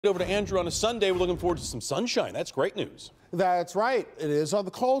Over to Andrew on a Sunday. We're looking forward to some sunshine. That's great news. That's right. It is on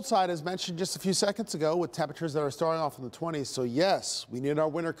the cold side, as mentioned just a few seconds ago, with temperatures that are starting off in the 20s. So yes, we need our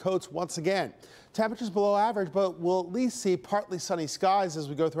winter coats once again. Temperatures below average, but we'll at least see partly sunny skies as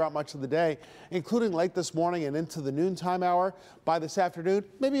we go throughout much of the day, including late this morning and into the noontime hour. By this afternoon,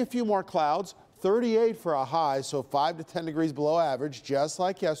 maybe a few more clouds. 38 for a high, so 5 to 10 degrees below average, just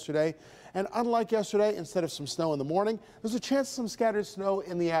like yesterday. And unlike yesterday, instead of some snow in the morning, there's a chance of some scattered snow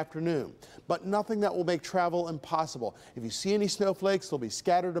in the afternoon, but nothing that will make travel impossible. If you see any snowflakes, they'll be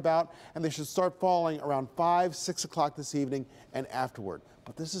scattered about, and they should start falling around 5, 6 o'clock this evening and afterward.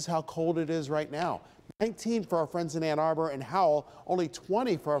 But this is how cold it is right now. 19 for our friends in Ann Arbor and Howell, only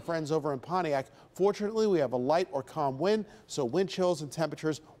 20 for our friends over in Pontiac. Fortunately, we have a light or calm wind, so wind chills and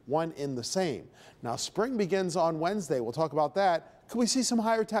temperatures one in the same. Now, spring begins on Wednesday. We'll talk about that. Could we see some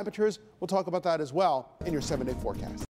higher temperatures? We'll talk about that as well in your 7-day forecast.